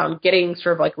be around getting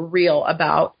sort of like real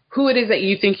about who it is that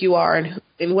you think you are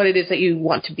and what it is that you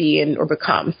want to be or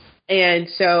become. And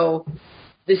so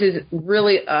this is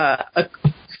really a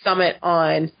summit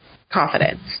on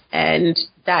confidence, and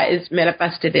that is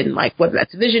manifested in like whether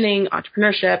that's visioning,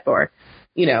 entrepreneurship, or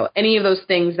any of those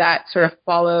things that sort of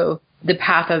follow the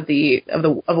path of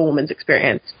a woman's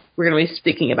experience. We're going to be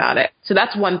speaking about it. So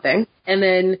that's one thing. And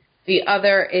then the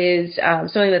other is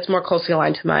something that's more closely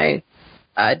aligned to my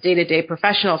day-to-day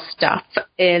professional stuff,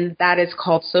 and that is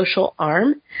called Social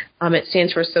ARM. It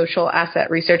stands for Social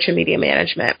Asset Research and Media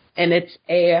Management, and it's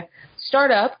a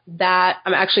startup that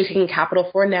I'm actually taking capital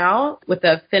for now with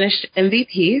a finished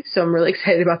MVP, so I'm really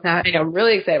excited about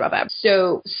that.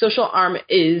 So Social ARM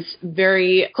is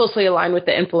very closely aligned with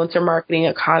the influencer marketing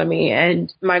economy,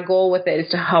 and my goal with it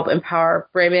is to help empower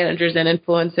brand managers and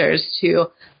influencers to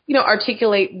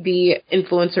articulate the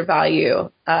influencer value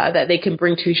that they can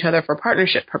bring to each other for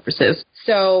partnership purposes.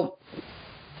 So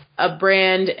a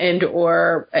brand and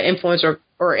or an influencer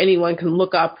or anyone can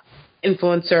look up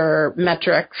influencer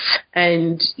metrics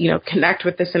and, connect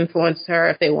with this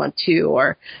influencer if they want to,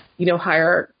 or,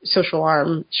 hire Social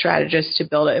ARM strategists to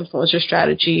build an influencer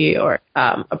strategy or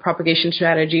a propagation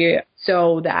strategy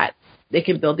so that they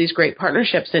can build these great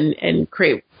partnerships and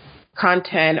create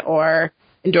content or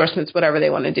endorsements, whatever they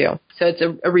want to do. So it's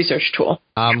a research tool.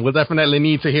 We'll definitely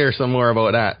need to hear some more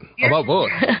about that. About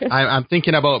both. I'm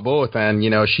thinking about both, and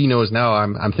she knows now.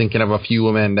 I'm thinking of a few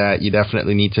women that you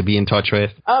definitely need to be in touch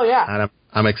with. Oh yeah. And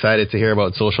I'm excited to hear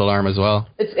about Social ARM as well.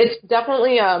 It's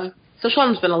definitely Social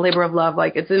ARM's been a labor of love.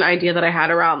 Like, it's an idea that I had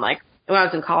around when I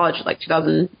was in college,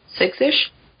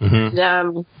 2006-ish. Mm-hmm.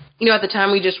 And, at the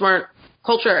time we just weren't.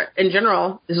 Culture in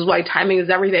general, this is why timing is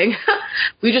everything.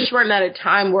 We just weren't at a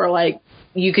time where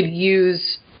you could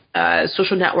use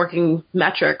social networking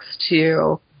metrics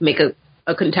to make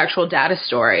a contextual data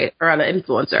story around an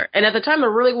influencer. And at the time,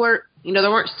 there really weren't, there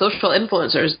weren't social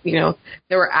influencers.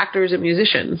 There were actors and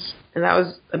musicians, and that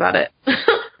was about it.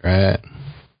 Right.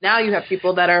 Now you have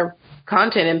people that are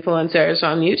content influencers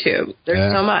on YouTube.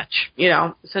 There's so much,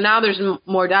 So now there's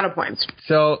more data points.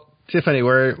 So, Tiffany,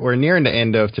 we're nearing the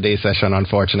end of today's session,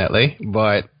 unfortunately,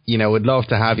 but would love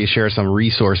to have you share some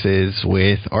resources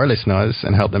with our listeners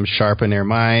and help them sharpen their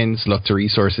minds, look to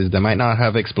resources they might not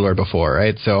have explored before,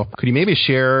 right? So could you maybe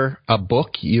share a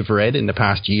book you've read in the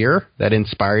past year that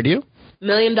inspired you? $1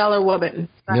 Million Woman.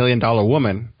 $1 Million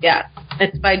Woman. Yeah.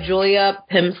 It's by Julia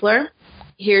Pimsleur.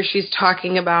 Here she's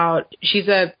talking about, she's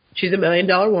a $1 million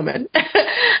woman.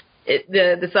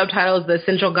 The subtitle is The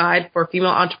Essential Guide for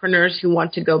Female Entrepreneurs Who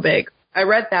Want to Go Big. I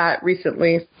read that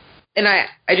recently, and I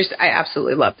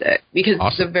absolutely loved it because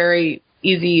Awesome. It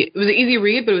was an easy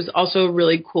read, but it was also a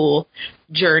really cool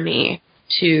journey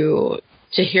to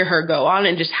hear her go on,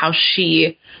 and just how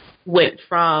she went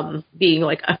from being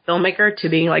a filmmaker to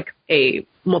being a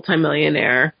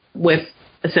multimillionaire with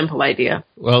a simple idea.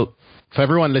 Well, for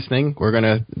everyone listening, we're going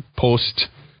to post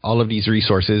all of these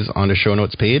resources on the show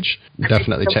notes page.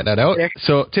 Definitely check that out.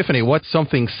 So, Tiffany, what's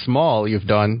something small you've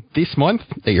done this month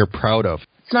that you're proud of?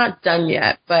 It's not done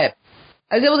yet, but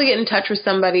I was able to get in touch with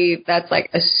somebody that's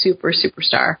a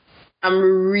superstar. I'm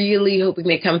really hoping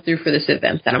they come through for this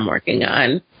event that I'm working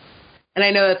on. And I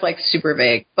know it's super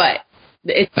vague, but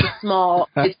it's the small,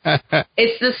 it's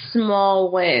the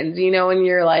small wins, when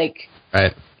you're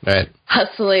right.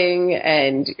 hustling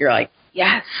and you're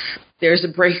yes, there's a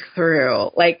breakthrough.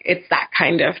 It's that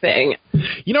kind of thing.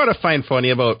 You know what I find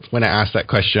funny about when I ask that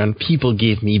question? People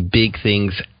give me big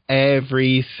things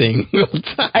every single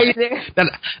time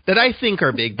that I think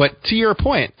are big. But to your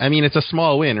point, it's a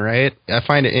small win, right? I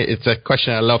find it's a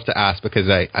question I love to ask because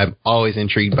I'm always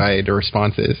intrigued by the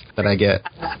responses that I get.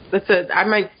 I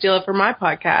might steal it for my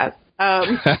podcast.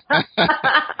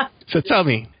 So tell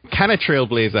me, can a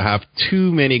trailblazer have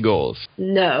too many goals?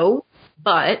 No,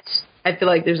 but I feel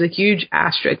there's a huge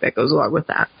asterisk that goes along with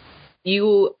that.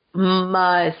 You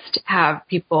must have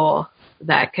people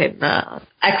that can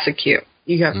execute.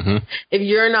 You have, if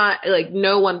you're not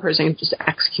no one person can just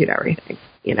execute everything.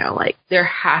 There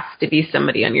has to be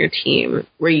somebody on your team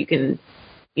where you can,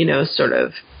 sort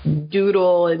of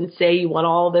doodle and say you want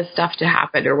all this stuff to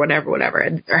happen or whatever.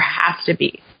 And there has to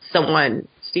be someone.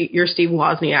 You're Steve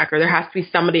Wozniak, or there has to be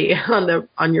somebody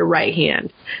on your right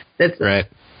hand that's right.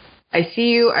 I see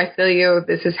you. I feel you.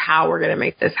 This is how we're going to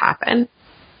make this happen.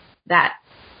 That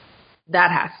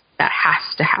has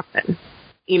to happen.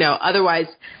 Otherwise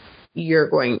you're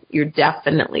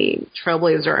definitely,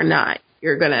 trailblazer or not,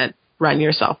 you're going to run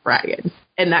yourself ragged.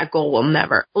 And that goal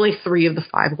will only 3 of the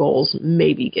 5 goals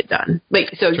maybe get done.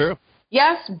 True.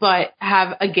 Yes, but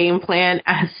have a game plan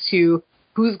as to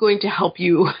who's going to help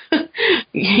you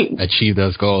achieve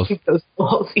those goals.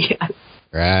 Yes.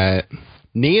 Right.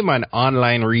 Name an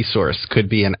online resource. Could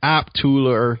be an app, tool,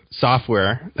 or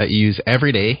software that you use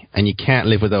every day and you can't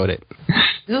live without it.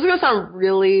 This is going to sound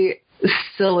really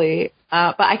silly,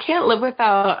 but I can't live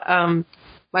without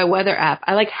my weather app,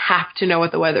 I like have to know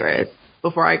what the weather is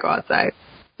before I go outside.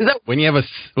 When you have a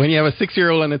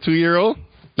 6-year-old and a 2-year-old,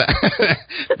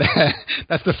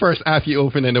 that's the first app you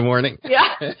open in the morning.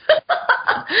 Yeah.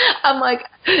 I'm like,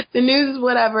 the news is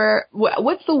whatever.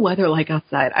 What's the weather like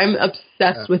outside? I'm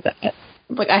obsessed with that.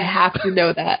 I'm like, I have to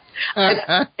know that.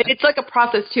 And it's like a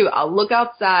process too. I'll look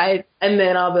outside and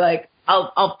then I'll be like,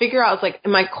 I'll figure out, it's like,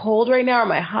 am I cold right now?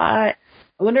 Am I hot?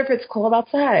 I wonder if it's cold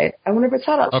outside. I wonder if it's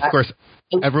hot outside. Of course,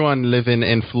 everyone living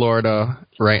in Florida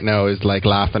right now is like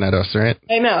laughing at us, right?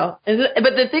 I know.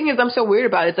 But the thing is, I'm so weird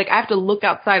about it. It's like I have to look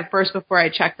outside first before I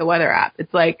check the weather app.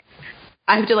 It's like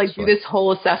I have to like do this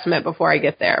whole assessment before I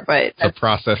get there. But it's a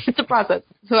process. It's a process.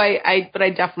 So I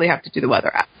definitely have to do the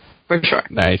weather app. For sure.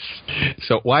 Nice.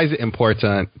 So why is it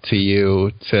important to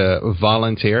you to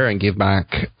volunteer and give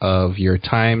back of your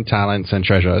time, talents, and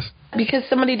treasures? Because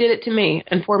somebody did it to me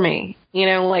and for me. You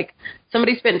know, like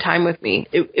somebody spent time with me.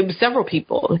 It was several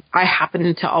people. I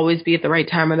happened to always be at the right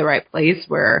time or the right place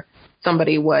where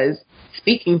somebody was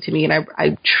speaking to me, and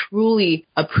I truly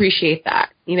appreciate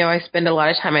that. You know, I spend a lot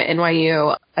of time at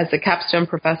NYU as a capstone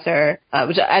professor,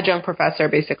 which is an adjunct professor,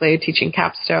 basically teaching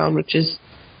capstone, which is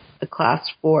a class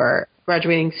for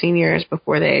graduating seniors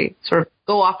before they sort of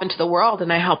go off into the world,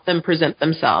 and I help them present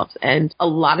themselves. And a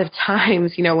lot of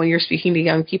times, you know, when you're speaking to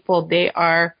young people, they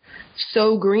are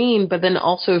so green, but then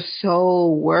also so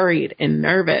worried and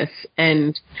nervous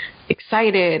and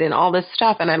excited and all this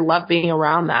stuff. And I love being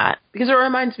around that because it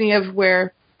reminds me of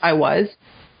where I was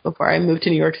before I moved to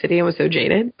New York City and was so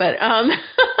jaded. But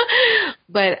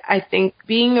I think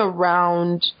being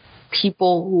around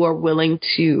people who are willing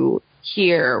to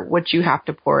hear what you have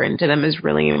to pour into them is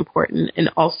really important. And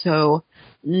also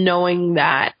knowing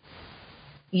that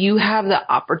you have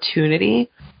the opportunity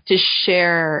to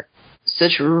share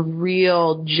such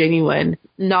real, genuine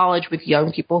knowledge with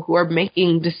young people who are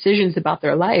making decisions about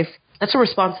their life. That's a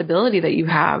responsibility that you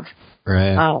have.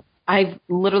 Right. I've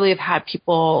literally have had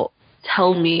people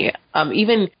tell me,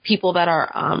 even people that are,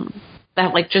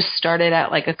 that like just started at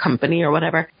like a company or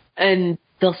whatever, and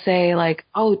they'll say like,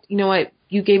 oh, you know what?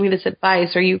 You gave me this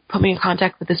advice, or you put me in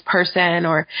contact with this person,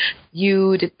 or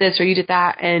you did this, or you did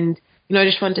that. And, you know, I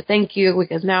just wanted to thank you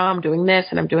because now I'm doing this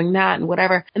and I'm doing that and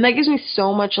whatever. And that gives me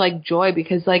so much like joy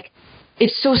because like,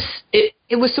 it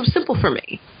was so simple for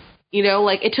me. You know,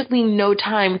 like it took me no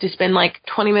time to spend like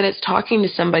 20 minutes talking to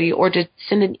somebody or to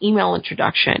send an email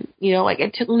introduction. You know, like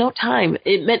it took no time.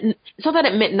 It's not that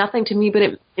it meant nothing to me, but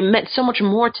it meant so much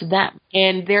more to them.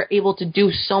 And they're able to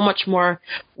do so much more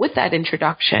with that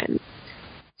introduction.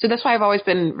 So that's why I've always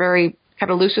been very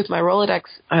kind of loose with my Rolodex,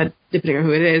 depending on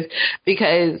who it is,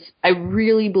 because I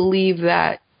really believe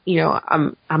that, you know,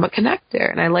 I'm a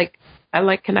connector, and I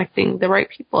like connecting the right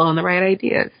people and the right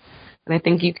ideas. And I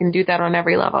think you can do that on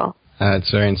every level.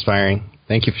 It's very inspiring.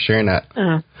 Thank you for sharing that.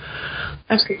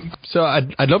 Absolutely. So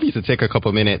I'd love you to take a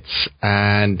couple minutes,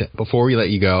 and before we let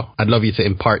you go, I'd love you to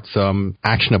impart some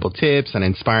actionable tips and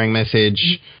inspiring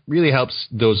message. Really helps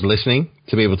those listening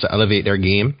to be able to elevate their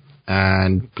game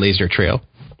and blaze their trail.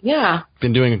 Yeah.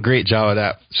 Been doing a great job of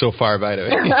that so far, by the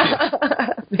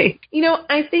way. You know,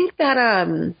 I think that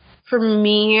for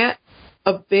me,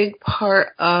 a big part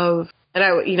of, and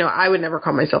I would never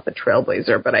call myself a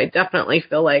trailblazer, but I definitely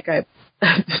feel like I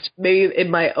maybe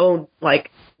in my own like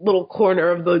little corner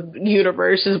of the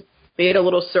universe has made a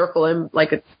little circle in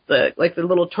like the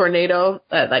little tornado,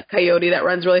 that coyote that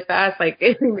runs really fast, like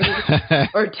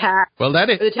or Taz. Well, that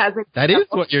is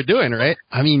what you're doing, right?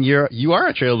 I mean, you are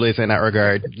a trailblazer in that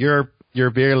regard. You're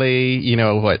barely, you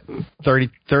know, what,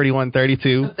 31,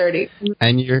 32? 30.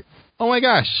 And you're, oh my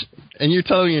gosh. And you're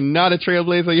telling me you're not a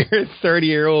trailblazer. You're a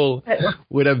 30-year-old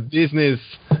with a business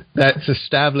that's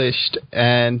established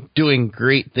and doing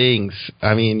great things.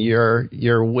 I mean,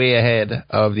 you're way ahead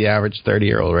of the average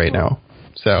 30-year-old right now.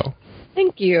 So.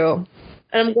 Thank you.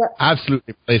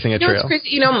 Absolutely blazing a trail. It's crazy.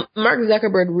 You know, Mark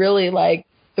Zuckerberg really like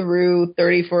threw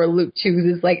 30 for a loop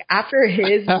too. It's like after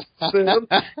his boom,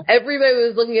 everybody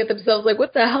was looking at themselves like,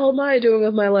 what the hell am I doing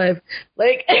with my life?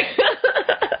 Like,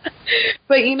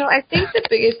 but you know, I think the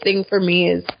biggest thing for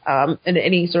me is, in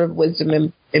any sort of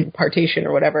wisdom impartation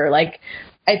or whatever, like,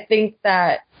 I think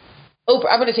that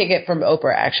Oprah, I'm going to take it from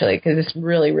Oprah actually, because this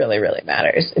really, really, really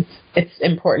matters. It's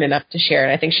important enough to share.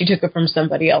 And I think she took it from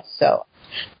somebody else. So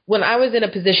when I was in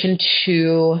a position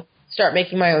to start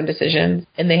making my own decisions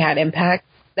and they had impact,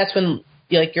 that's when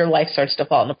like your life starts to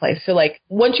fall into place. So like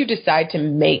once you decide to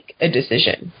make a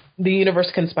decision, the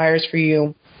universe conspires for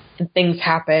you and things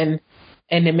happen,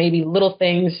 and it may be little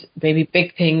things, maybe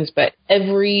big things, but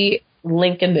every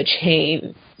link in the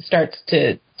chain starts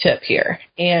to appear.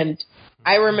 And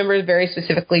I remember very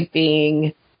specifically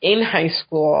being in high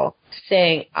school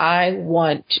saying, I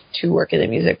want to work in the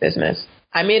music business.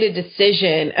 I made a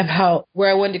decision about where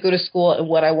I wanted to go to school and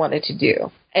what I wanted to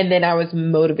do. And then I was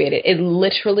motivated. It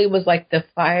literally was like the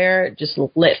fire just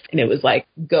lit and it was like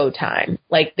go time.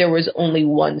 Like there was only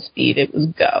one speed. It was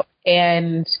go.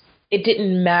 And it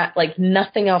didn't matter. Like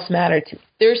nothing else mattered to me.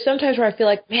 There's sometimes where I feel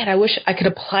like, man, I wish I could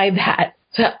apply that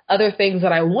to other things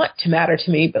that I want to matter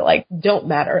to me, but like don't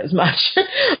matter as much.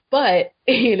 But,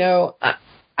 you know,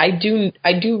 I do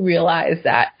realize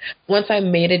that once I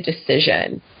made a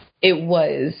decision, it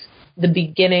was the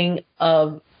beginning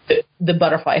of the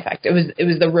butterfly effect. It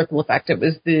was the ripple effect. It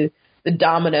was the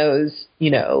dominoes,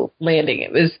 you know, landing.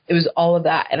 It was all of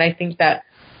that. And I think that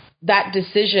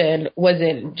decision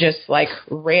wasn't just like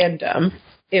random.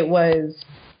 It was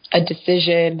a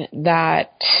decision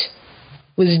that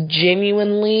was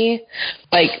genuinely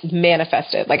like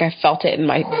manifested. Like I felt it in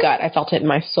my gut. I felt it in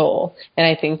my soul. And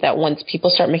I think that once people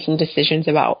start making decisions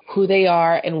about who they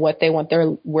are and what they want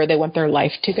where they want their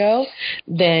life to go,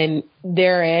 then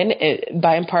therein,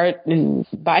 by and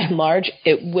large,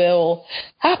 it will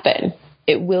happen.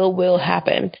 It will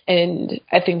happen. And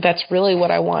I think that's really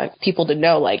what I want people to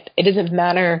know. Like, it doesn't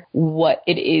matter what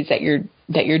it is that you're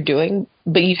doing,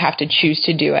 but you have to choose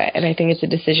to do it. And I think it's a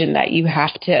decision that you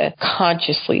have to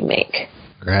consciously make.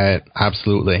 Right.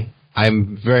 Absolutely.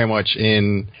 I'm very much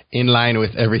in line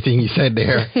with everything you said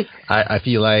there. I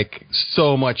feel like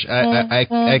so much.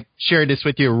 I shared this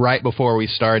with you right before we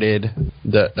started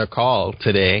the call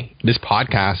today. This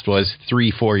podcast was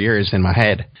 3-4 years in my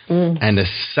head. And the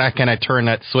second I turned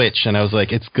that switch and I was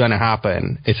like, it's going to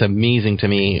happen. It's amazing to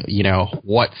me, you know,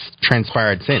 what's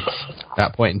transpired since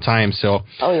that point in time. So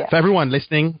for everyone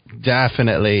listening,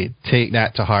 definitely take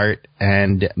that to heart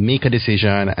and make a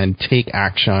decision and take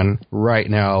action right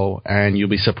now. And you'll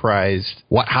be surprised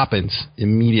what happens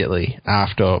immediately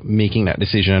after making that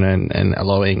decision and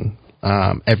allowing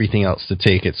everything else to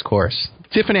take its course.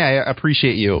 Tiffany, I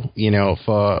appreciate you, you know,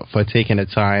 for taking the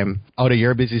time out of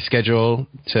your busy schedule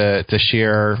to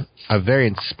share a very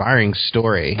inspiring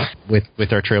story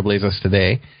with our Trailblazers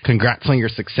today. Congrats on your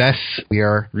success. We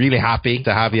are really happy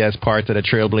to have you as part of the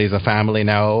Trailblazer family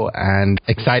now and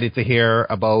excited to hear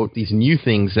about these new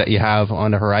things that you have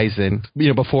on the horizon. You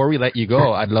know, before we let you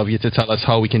go, I'd love you to tell us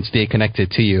how we can stay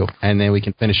connected to you and then we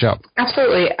can finish up.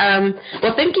 Absolutely.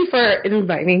 Well, thank you for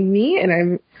inviting me, and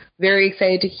I'm very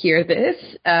excited to hear this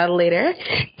later.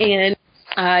 And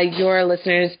your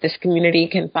listeners, this community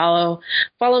can follow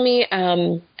me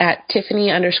at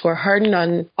Tiffany_Harden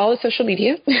on all the social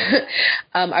media.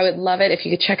 I would love it if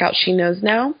you could check out She Knows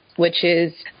Now, which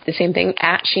is the same thing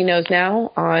at She Knows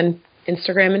Now on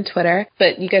Instagram and Twitter.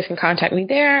 But you guys can contact me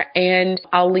there, and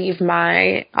I'll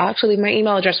actually leave my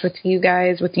email address with you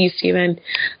guys, with you, Stephen,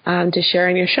 to share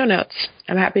in your show notes.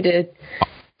 I'm happy to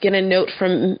get a note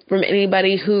from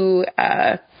anybody who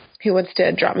wants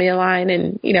to drop me a line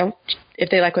and, you know, if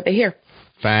they like what they hear.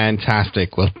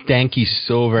 Fantastic. Well, thank you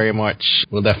so very much.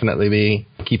 We'll definitely be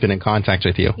keeping in contact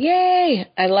with you. Yay.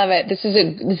 I love it. This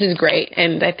is great.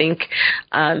 And I think,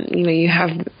 you know, you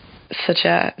have such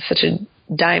a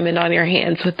diamond on your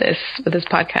hands with this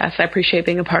podcast. I appreciate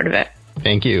being a part of it.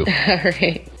 Thank you. All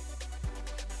right.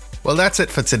 Well, that's it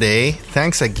for today.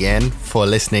 Thanks again for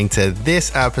listening to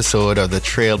this episode of the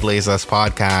Trailblazers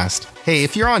podcast. Hey,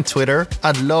 if you're on Twitter,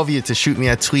 I'd love you to shoot me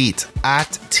a tweet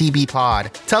at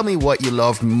TBPod. Tell me what you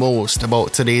loved most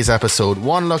about today's episode.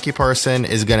 One lucky person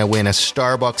is going to win a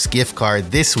Starbucks gift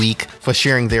card this week for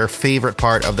sharing their favorite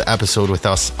part of the episode with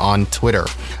us on Twitter.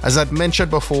 As I've mentioned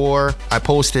before, I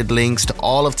posted links to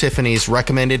all of Tiffany's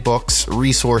recommended books,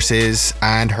 resources,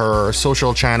 and her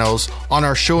social channels on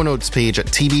our show notes page at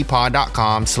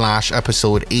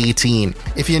tbpod.com/episode 18.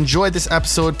 If you enjoyed this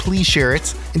episode, please share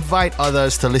it. Invite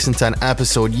others to listen to an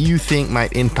episode you think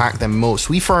might impact them most.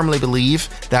 We firmly believe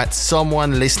that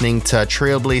someone listening to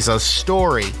Trailblazer's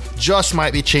story just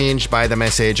might be changed by the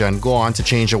message and go on to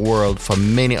change the world for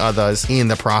many others in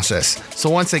the process. So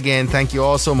once again, thank you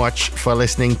all so much for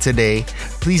listening today.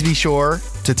 Please be sure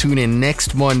to tune in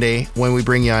next Monday when we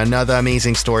bring you another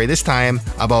amazing story, this time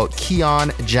about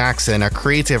Keon Jackson, a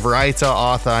creative writer,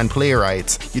 author, and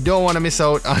playwright. You don't want to miss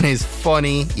out on his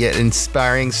funny yet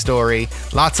inspiring story.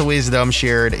 Lots of wisdom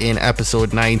shared in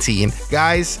episode 19.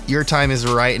 Guys, your time is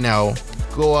right now.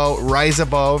 Go out, rise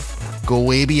above, go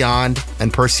way beyond,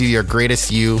 and pursue your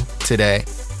greatest you today.